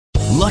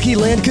Lucky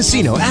Land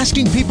Casino,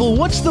 asking people,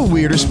 what's the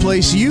weirdest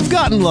place you've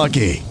gotten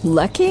lucky?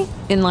 Lucky?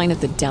 In line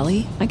at the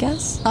deli, I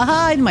guess?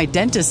 Aha, in my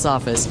dentist's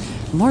office.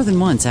 More than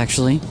once,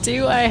 actually.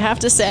 Do I have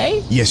to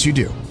say? Yes, you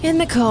do. In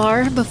the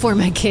car before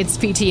my kids'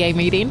 PTA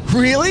meeting.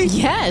 Really?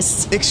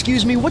 Yes.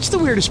 Excuse me, what's the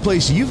weirdest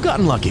place you've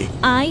gotten lucky?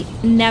 I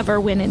never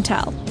win and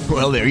tell.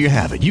 Well, there you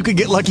have it. You can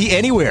get lucky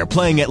anywhere,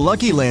 playing at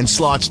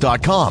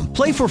LuckyLandSlots.com.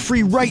 Play for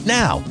free right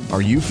now.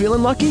 Are you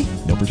feeling lucky?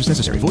 No purchase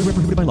necessary. Void where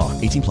prohibited by law.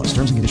 18 plus.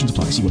 Terms and conditions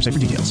apply. See website for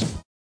details.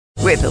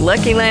 With the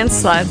Lucky Land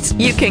Slots,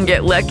 you can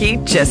get lucky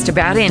just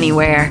about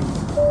anywhere.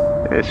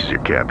 This is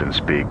your captain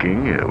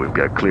speaking. We've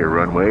got clear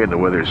runway and the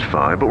weather's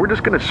fine, but we're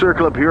just going to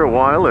circle up here a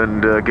while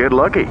and get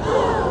lucky.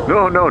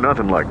 No,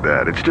 nothing like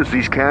that. It's just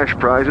these cash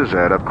prizes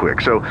add up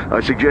quick. So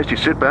I suggest you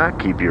sit back,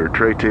 keep your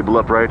tray table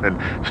upright, and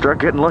start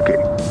getting lucky.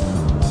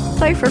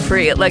 Play for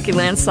free at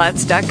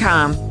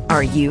LuckyLandSlots.com.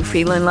 Are you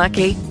feeling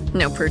lucky?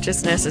 No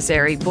purchase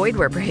necessary. Void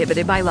where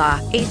prohibited by law.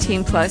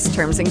 18 plus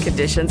terms and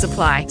conditions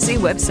apply. See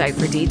website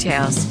for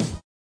details.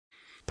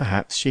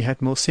 Perhaps she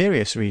had more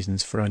serious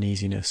reasons for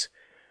uneasiness.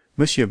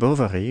 Monsieur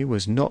Bovary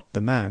was not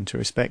the man to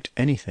respect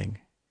anything.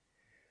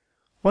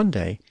 One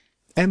day,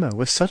 Emma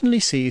was suddenly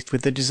seized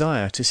with the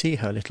desire to see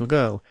her little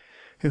girl,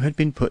 who had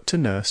been put to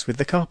nurse with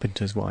the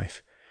carpenter's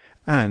wife,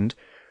 and,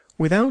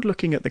 without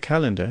looking at the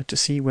calendar to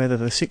see whether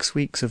the 6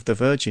 weeks of the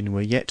Virgin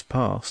were yet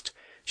past,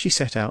 she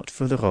set out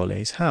for the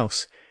Rolets'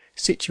 house,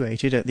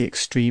 situated at the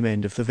extreme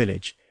end of the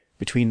village,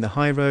 between the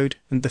high road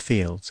and the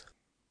fields.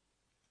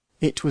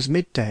 It was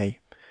midday.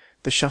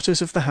 The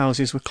shutters of the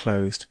houses were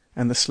closed,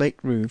 and the slate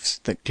roofs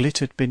that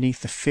glittered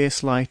beneath the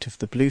fierce light of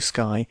the blue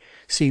sky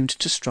seemed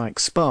to strike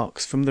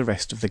sparks from the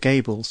rest of the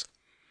gables.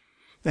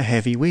 A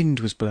heavy wind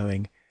was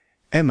blowing.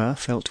 Emma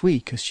felt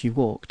weak as she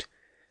walked.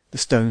 The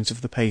stones of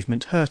the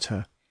pavement hurt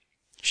her.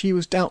 She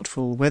was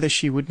doubtful whether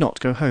she would not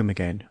go home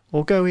again,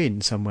 or go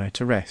in somewhere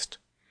to rest.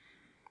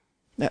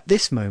 At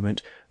this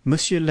moment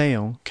Monsieur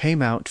Léon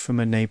came out from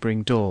a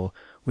neighbouring door,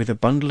 with a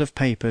bundle of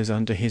papers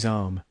under his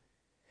arm.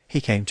 He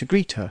came to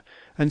greet her,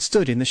 and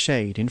stood in the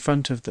shade in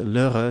front of the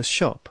Lheureux's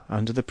shop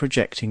under the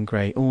projecting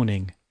grey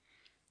awning.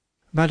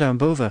 Madame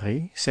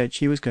Bovary said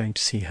she was going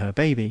to see her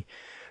baby,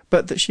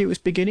 but that she was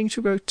beginning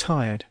to grow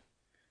tired.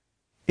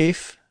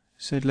 "If,"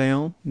 said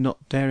Léon,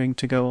 not daring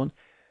to go on.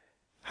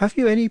 "Have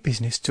you any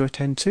business to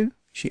attend to?"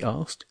 she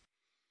asked.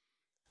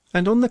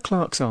 And on the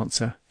clerk's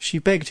answer, she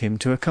begged him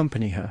to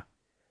accompany her.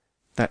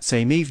 That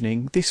same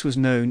evening this was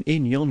known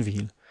in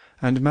Yonville,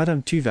 and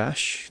Madame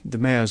Tuvache, the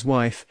mayor's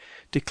wife,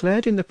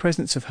 declared in the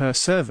presence of her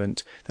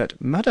servant that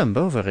Madame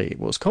Bovary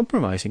was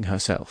compromising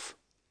herself.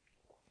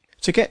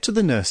 To get to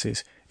the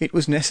nurse's, it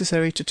was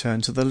necessary to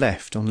turn to the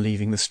left on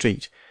leaving the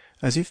street,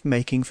 as if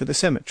making for the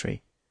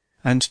cemetery,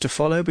 and to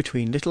follow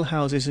between little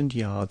houses and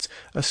yards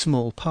a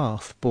small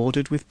path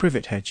bordered with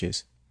privet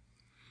hedges.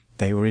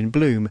 They were in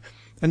bloom,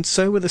 and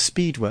so were the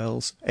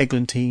speedwells,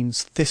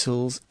 eglantines,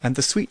 thistles, and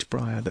the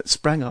sweetbriar that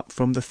sprang up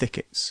from the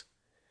thickets.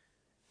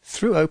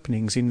 Through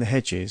openings in the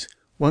hedges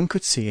one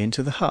could see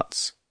into the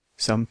huts,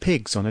 some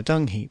pigs on a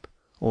dung-heap,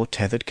 or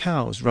tethered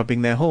cows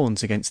rubbing their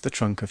horns against the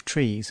trunk of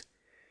trees.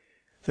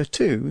 The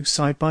two,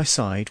 side by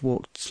side,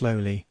 walked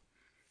slowly,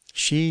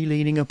 she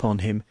leaning upon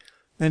him,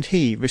 and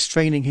he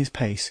restraining his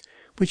pace,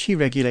 which he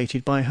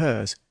regulated by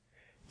hers.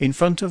 In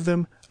front of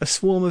them a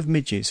swarm of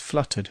midges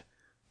fluttered,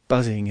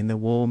 buzzing in the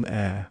warm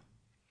air.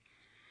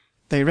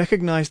 They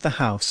recognized the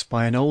house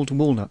by an old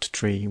walnut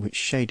tree which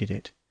shaded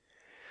it.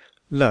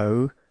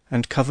 Low,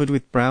 and covered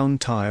with brown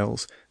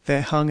tiles,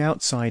 there hung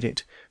outside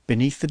it,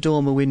 beneath the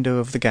dormer window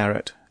of the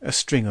garret, a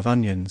string of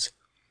onions.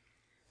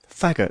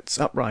 Faggots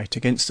upright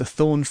against a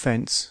thorn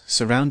fence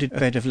surrounded a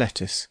bed of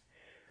lettuce,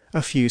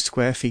 a few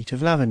square feet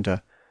of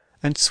lavender,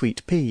 and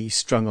sweet peas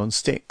strung on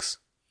sticks.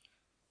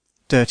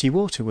 Dirty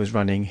water was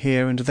running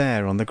here and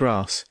there on the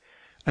grass,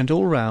 and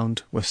all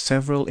round were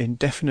several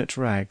indefinite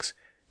rags,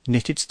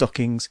 knitted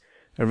stockings,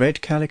 a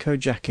red calico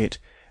jacket,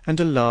 and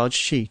a large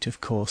sheet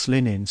of coarse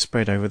linen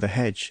spread over the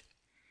hedge.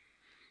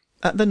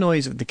 At the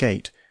noise of the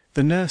gate,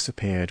 the nurse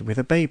appeared with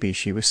a baby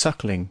she was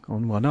suckling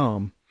on one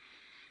arm.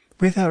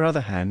 With her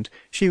other hand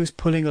she was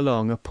pulling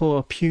along a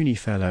poor puny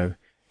fellow,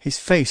 his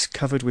face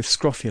covered with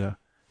scrofula,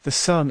 the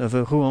son of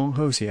a Rouen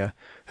hosier,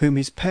 whom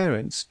his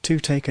parents, too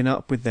taken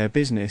up with their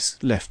business,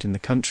 left in the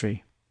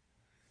country.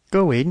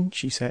 "Go in,"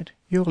 she said,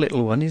 "your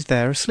little one is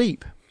there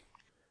asleep."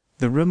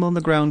 The room on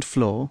the ground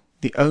floor,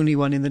 the only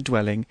one in the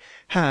dwelling,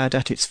 had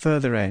at its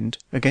further end,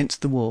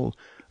 against the wall,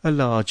 a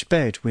large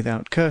bed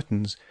without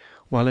curtains,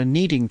 while a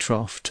kneading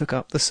trough took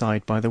up the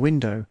side by the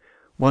window,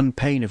 one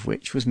pane of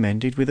which was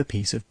mended with a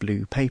piece of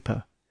blue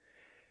paper.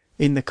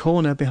 In the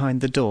corner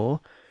behind the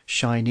door,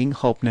 shining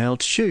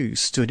hobnailed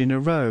shoes stood in a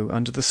row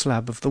under the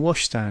slab of the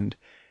washstand,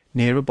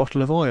 near a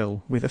bottle of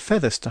oil with a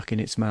feather stuck in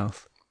its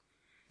mouth.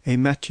 A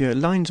Mathieu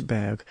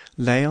Leinsberg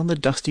lay on the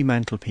dusty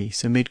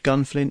mantelpiece amid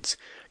gunflints,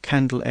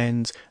 candle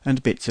ends,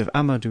 and bits of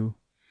amadou.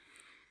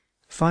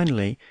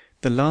 Finally,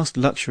 the last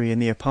luxury in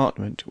the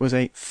apartment was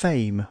a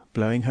Fame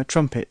blowing her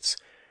trumpets,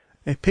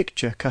 a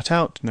picture cut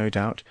out, no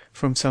doubt,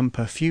 from some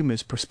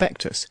perfumer's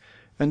prospectus,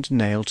 and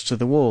nailed to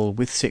the wall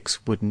with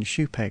 6 wooden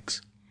shoe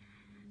pegs.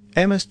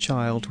 Emma's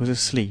child was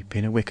asleep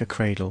in a wicker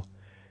cradle.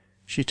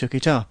 She took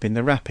it up in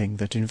the wrapping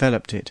that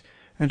enveloped it,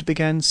 and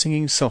began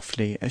singing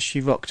softly as she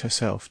rocked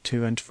herself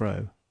to and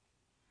fro.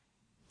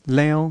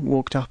 Léon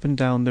walked up and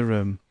down the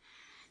room.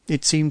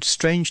 It seemed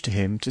strange to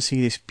him to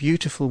see this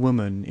beautiful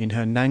woman in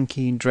her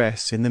nankeen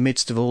dress in the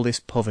midst of all this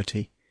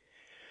poverty.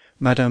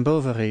 Madame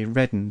Bovary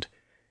reddened.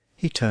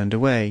 He turned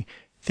away,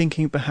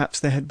 thinking perhaps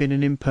there had been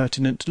an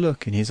impertinent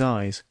look in his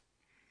eyes.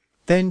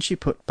 Then she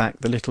put back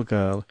the little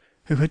girl,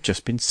 who had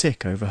just been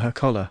sick over her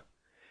collar.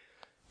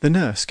 The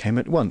nurse came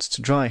at once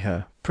to dry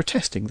her,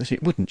 protesting that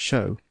it wouldn't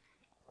show.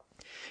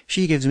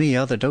 "She gives me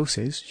other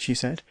doses," she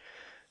said.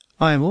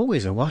 "I am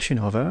always a washing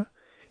of her.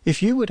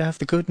 If you would have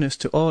the goodness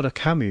to order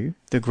Camus,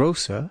 the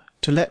grocer,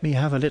 to let me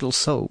have a little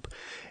soap,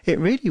 it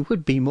really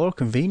would be more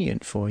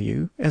convenient for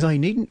you, as I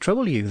needn't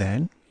trouble you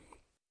then."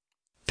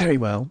 very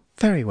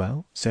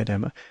well," said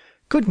Emma.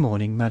 "Good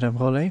morning, Madame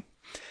Rollet."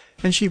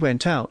 And she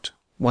went out,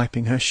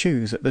 wiping her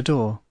shoes at the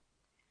door.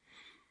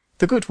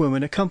 The good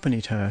woman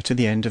accompanied her to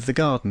the end of the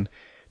garden,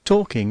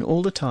 talking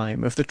all the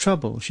time of the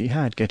trouble she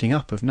had getting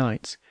up of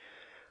nights.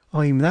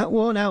 "I'm that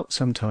worn out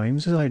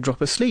sometimes as I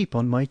drop asleep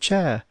on my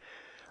chair.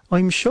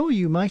 I'm sure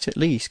you might at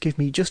least give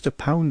me just a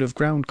pound of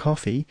ground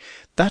coffee.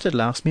 That'd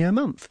last me a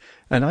month,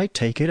 and I'd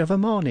take it of a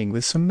morning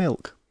with some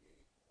milk."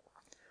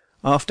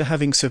 After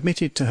having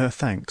submitted to her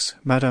thanks,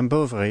 Madame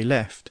Bovary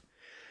left.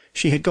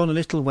 She had gone a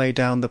little way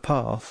down the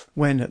path,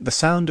 when at the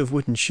sound of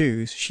wooden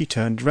shoes she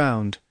turned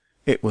round.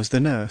 It was the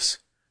nurse.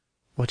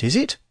 "What is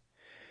it?"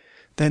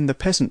 Then the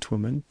peasant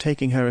woman,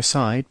 taking her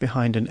aside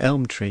behind an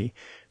elm tree,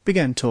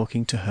 began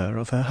talking to her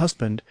of her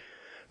husband,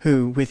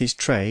 who, with his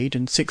trade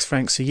and 6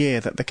 francs a year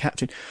that the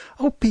captain—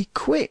 "Oh, be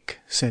quick,"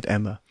 said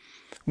Emma.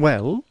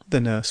 "Well," the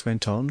nurse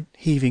went on,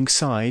 heaving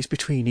sighs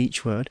between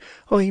each word,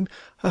 "I'm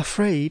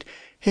afraid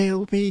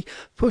he'll be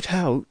put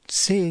out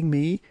seeing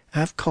me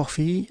have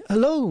coffee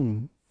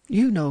alone.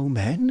 You know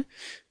men."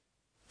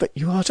 "But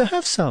you are to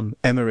have some,"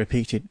 Emma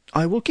repeated.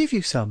 "I will give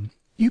you some.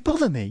 You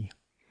bother me."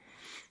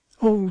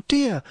 "Oh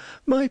dear,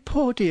 my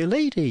poor dear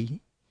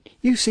lady.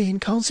 You see, in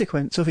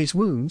consequence of his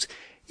wounds,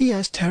 he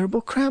has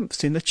terrible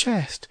cramps in the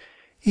chest.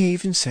 He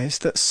even says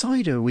that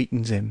cider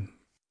weakens him."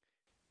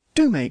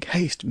 "Do make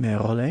haste,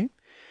 Mère Rollet."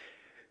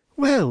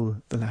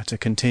 "Well," the latter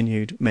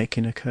continued,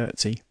 making a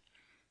curtsy,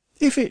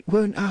 "if it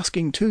weren't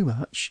asking too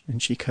much,"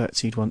 and she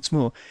curtsied once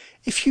more,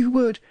 "if you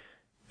would—"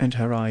 and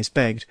her eyes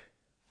begged.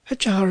 "A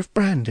jar of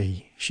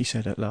brandy," she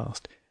said at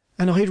last,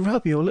 "and I'd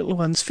rub your little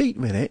one's feet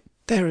with it.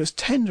 They're as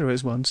tender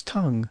as one's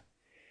tongue."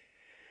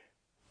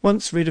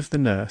 Once rid of the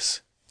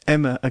nurse,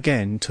 Emma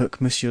again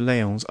took Monsieur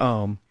Léon's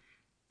arm.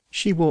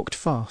 She walked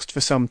fast for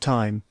some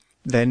time,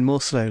 then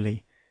more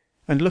slowly,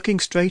 and looking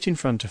straight in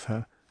front of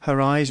her, her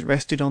eyes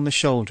rested on the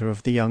shoulder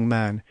of the young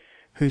man,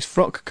 whose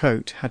frock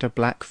coat had a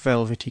black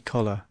velvety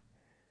collar.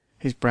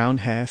 His brown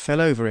hair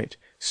fell over it,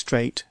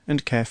 straight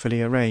and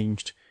carefully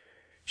arranged.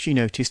 She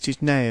noticed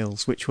his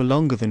nails, which were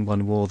longer than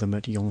one wore them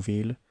at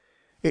Yonville.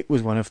 It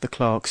was one of the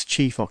clerk's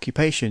chief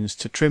occupations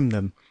to trim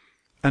them,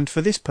 and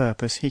for this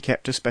purpose he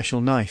kept a special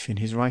knife in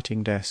his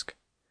writing desk.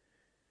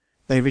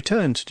 They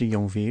returned to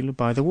Yonville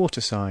by the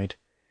waterside.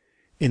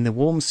 In the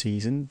warm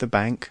season the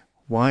bank,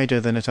 wider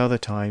than at other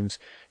times,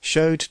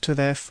 showed to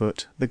their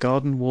foot the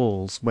garden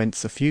walls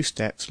whence a few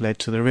steps led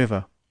to the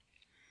river.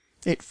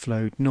 It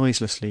flowed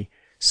noiselessly,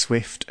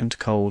 swift and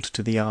cold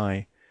to the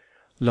eye.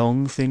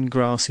 Long thin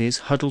grasses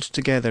huddled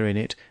together in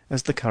it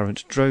as the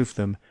current drove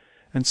them,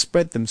 and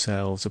spread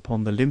themselves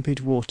upon the limpid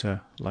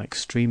water like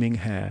streaming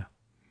hair.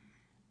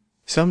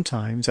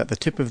 Sometimes at the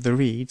tip of the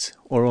reeds,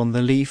 or on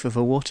the leaf of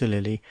a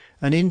water-lily,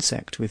 an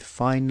insect with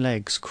fine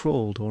legs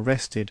crawled or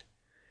rested.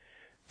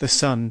 The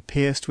sun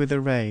pierced with a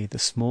ray the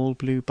small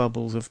blue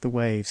bubbles of the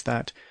waves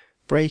that,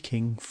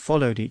 breaking,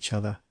 followed each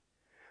other.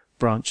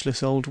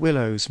 Branchless old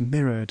willows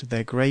mirrored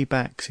their grey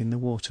backs in the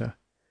water.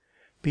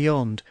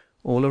 Beyond,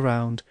 all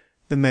around,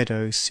 the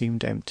meadows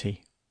seemed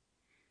empty.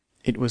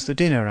 It was the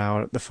dinner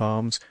hour at the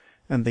farms,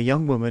 and the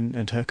young woman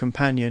and her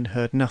companion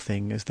heard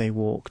nothing as they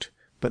walked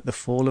but the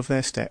fall of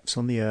their steps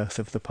on the earth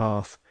of the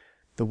path,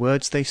 the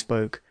words they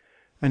spoke,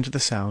 and the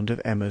sound of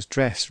Emma's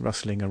dress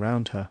rustling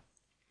around her.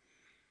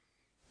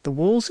 The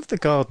walls of the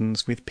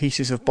gardens, with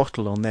pieces of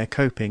bottle on their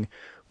coping,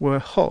 were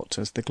hot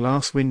as the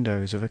glass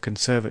windows of a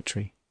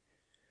conservatory.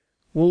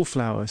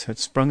 Wallflowers had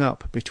sprung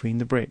up between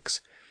the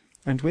bricks,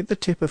 and with the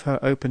tip of her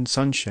open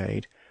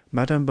sunshade,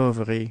 Madame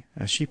Bovary,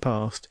 as she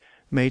passed,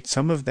 made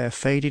some of their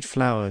faded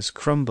flowers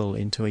crumble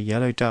into a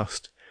yellow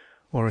dust,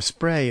 or a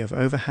spray of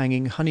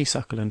overhanging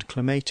honeysuckle and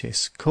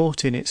clematis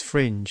caught in its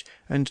fringe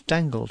and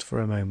dangled for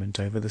a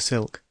moment over the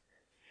silk.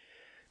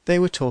 They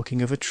were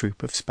talking of a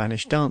troupe of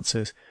Spanish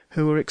dancers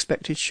who were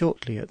expected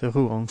shortly at the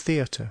Rouen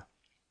theatre.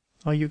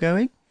 "Are you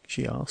going?"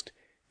 she asked.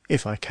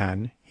 "If I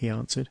can," he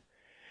answered.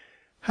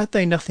 Had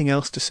they nothing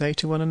else to say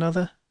to one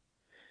another?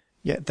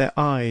 Yet their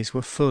eyes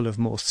were full of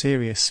more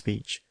serious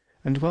speech,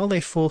 and while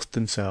they forced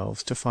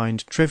themselves to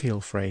find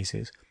trivial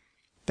phrases,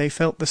 they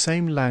felt the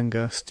same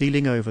languor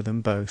stealing over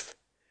them both.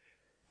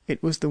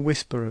 It was the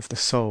whisper of the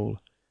soul,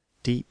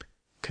 deep,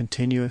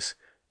 continuous,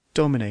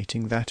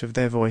 dominating that of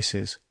their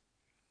voices.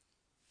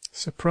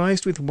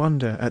 Surprised with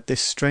wonder at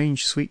this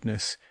strange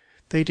sweetness,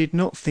 they did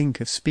not think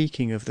of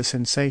speaking of the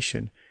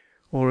sensation,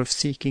 or of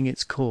seeking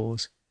its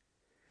cause.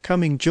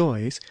 Coming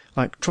joys,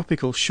 like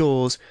tropical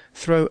shores,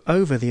 throw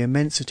over the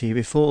immensity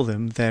before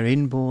them their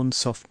inborn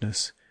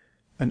softness,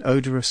 an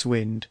odorous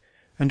wind,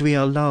 and we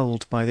are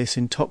lulled by this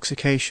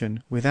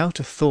intoxication without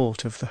a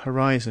thought of the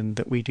horizon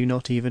that we do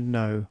not even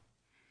know.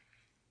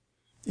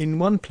 In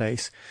one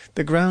place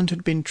the ground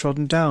had been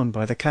trodden down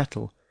by the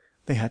cattle.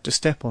 They had to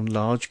step on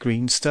large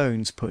green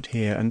stones put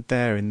here and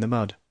there in the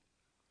mud.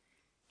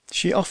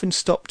 She often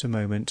stopped a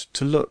moment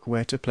to look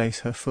where to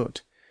place her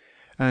foot,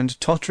 and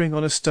tottering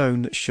on a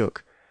stone that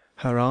shook,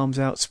 her arms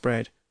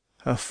outspread,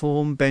 her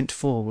form bent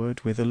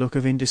forward with a look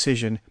of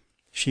indecision,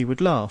 she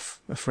would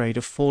laugh, afraid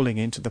of falling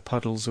into the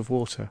puddles of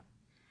water.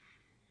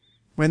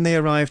 When they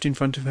arrived in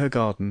front of her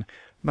garden,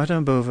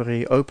 Madame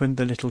Bovary opened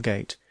the little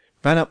gate,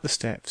 ran up the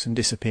steps, and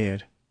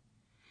disappeared.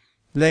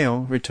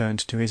 Léon returned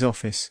to his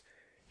office.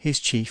 His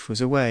chief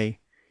was away.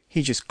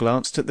 He just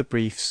glanced at the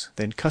briefs,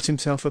 then cut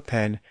himself a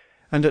pen,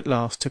 and at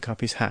last took up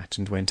his hat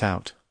and went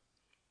out.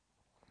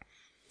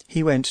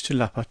 He went to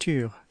La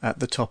Pâture, at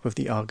the top of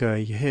the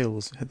Argueil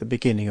hills, at the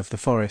beginning of the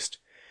forest.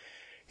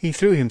 He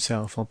threw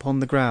himself upon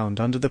the ground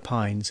under the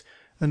pines,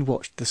 and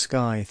watched the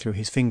sky through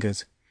his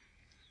fingers.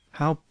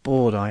 "How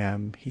bored I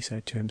am," he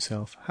said to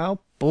himself, "how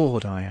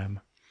bored I am."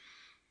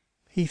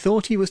 He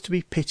thought he was to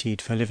be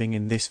pitied for living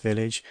in this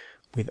village,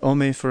 with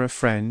Homais for a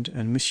friend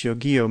and Monsieur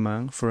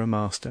Guillaumin for a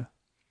master.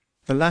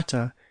 The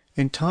latter,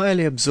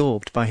 entirely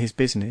absorbed by his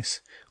business,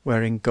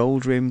 wearing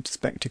gold-rimmed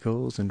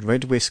spectacles and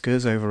red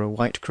whiskers over a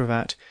white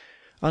cravat,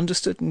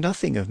 understood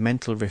nothing of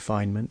mental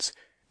refinements,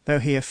 though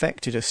he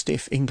affected a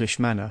stiff English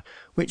manner,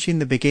 which in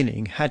the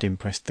beginning had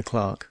impressed the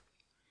clerk.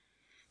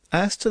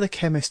 As to the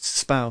chemist's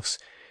spouse,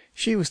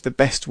 she was the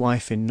best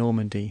wife in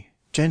Normandy,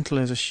 gentle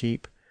as a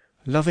sheep,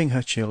 loving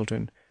her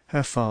children,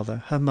 her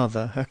father, her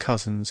mother, her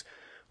cousins,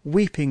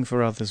 weeping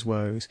for others'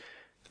 woes,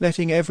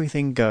 letting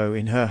everything go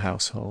in her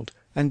household,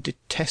 and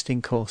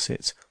detesting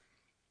corsets,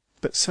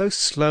 but so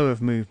slow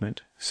of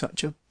movement,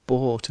 such a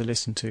bore to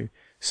listen to,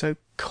 so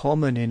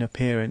common in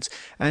appearance,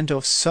 and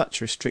of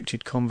such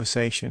restricted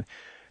conversation,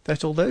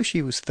 that although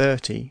she was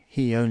 30,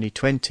 he only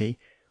 20,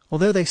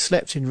 although they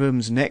slept in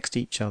rooms next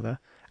each other,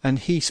 and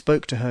he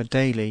spoke to her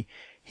daily,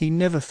 he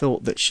never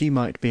thought that she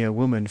might be a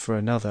woman for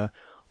another,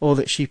 or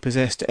that she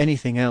possessed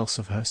anything else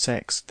of her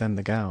sex than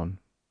the gown.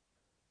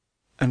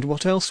 And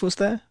what else was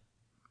there?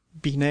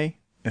 Binet,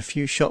 a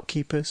few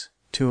shopkeepers,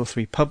 2 or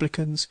 3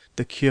 publicans,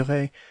 the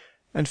curé,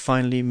 and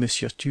finally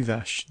Monsieur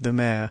Tuvache, the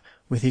mayor,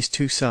 with his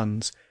 2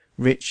 sons,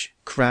 rich,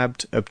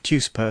 crabbed,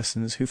 obtuse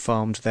persons who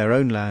farmed their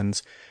own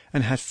lands,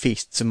 and had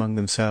feasts among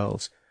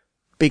themselves,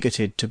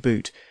 bigoted to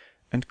boot,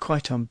 and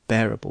quite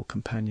unbearable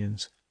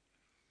companions.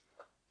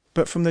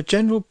 But from the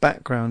general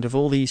background of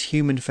all these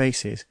human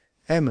faces,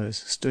 Emma's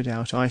stood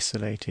out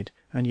isolated,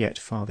 and yet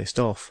farthest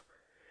off,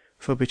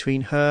 for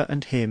between her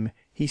and him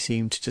he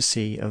seemed to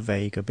see a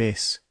vague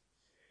abyss.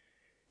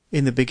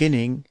 In the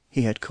beginning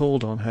he had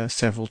called on her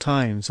several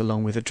times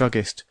along with a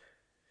druggist.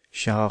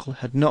 Charles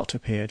had not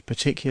appeared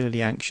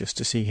particularly anxious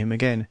to see him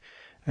again,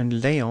 and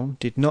Léon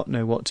did not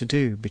know what to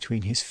do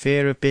between his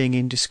fear of being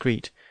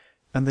indiscreet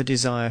and the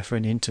desire for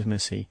an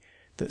intimacy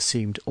that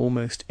seemed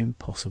almost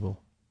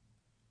impossible.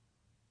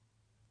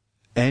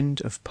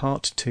 End of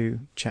Part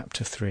 2,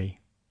 Chapter 3.